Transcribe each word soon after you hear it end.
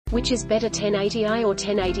Which is better, 1080i or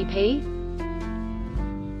 1080p?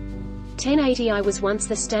 1080i was once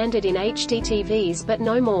the standard in HD TVs, but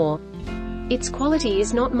no more. Its quality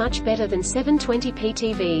is not much better than 720p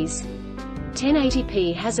TVs.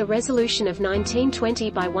 1080p has a resolution of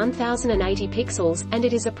 1920 by 1080 pixels, and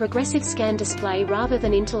it is a progressive scan display rather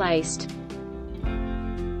than interlaced.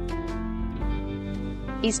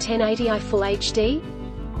 Is 1080i Full HD?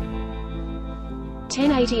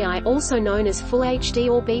 1080i, also known as Full HD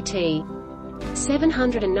or BT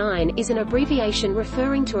 709, is an abbreviation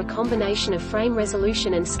referring to a combination of frame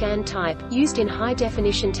resolution and scan type, used in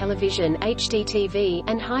high-definition television (HDTV)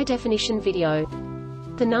 and high-definition video.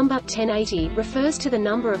 The number 1080 refers to the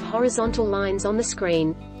number of horizontal lines on the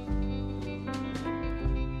screen.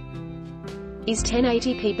 Is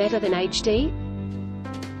 1080p better than HD?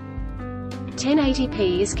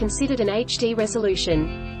 1080p is considered an HD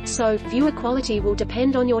resolution. So, viewer quality will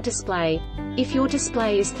depend on your display. If your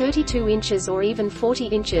display is 32 inches or even 40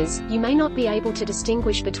 inches, you may not be able to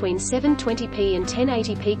distinguish between 720p and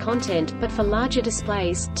 1080p content, but for larger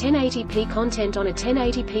displays, 1080p content on a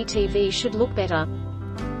 1080p TV should look better.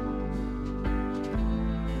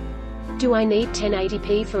 Do I need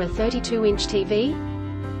 1080p for a 32-inch TV?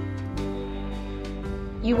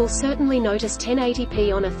 You will certainly notice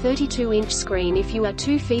 1080p on a 32-inch screen if you are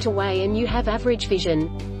 2 feet away and you have average vision.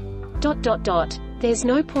 There's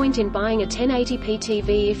no point in buying a 1080p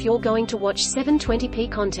TV if you're going to watch 720p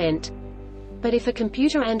content. But if a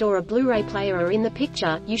computer and/or a Blu-ray player are in the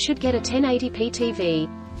picture, you should get a 1080p TV.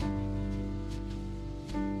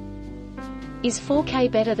 Is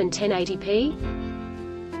 4K better than 1080p?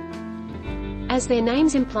 As their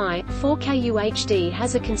names imply, 4K UHD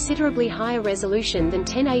has a considerably higher resolution than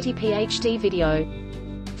 1080p HD video.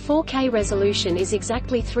 4K resolution is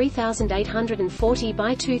exactly 3840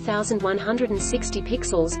 by 2160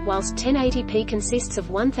 pixels, whilst 1080p consists of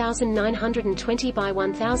 1920 by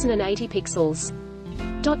 1080 pixels.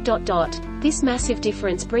 This massive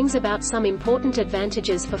difference brings about some important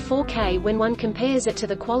advantages for 4K when one compares it to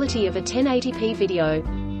the quality of a 1080p video.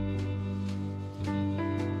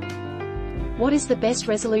 What is the best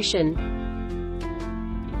resolution?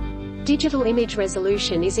 Digital image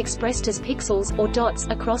resolution is expressed as pixels, or dots,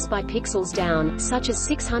 across by pixels down, such as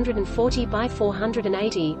 640 by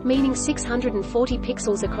 480, meaning 640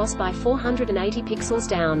 pixels across by 480 pixels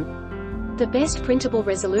down. The best printable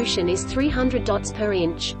resolution is 300 dots per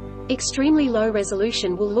inch. Extremely low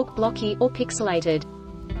resolution will look blocky, or pixelated.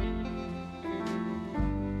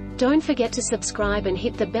 Don't forget to subscribe and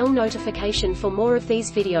hit the bell notification for more of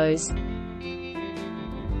these videos.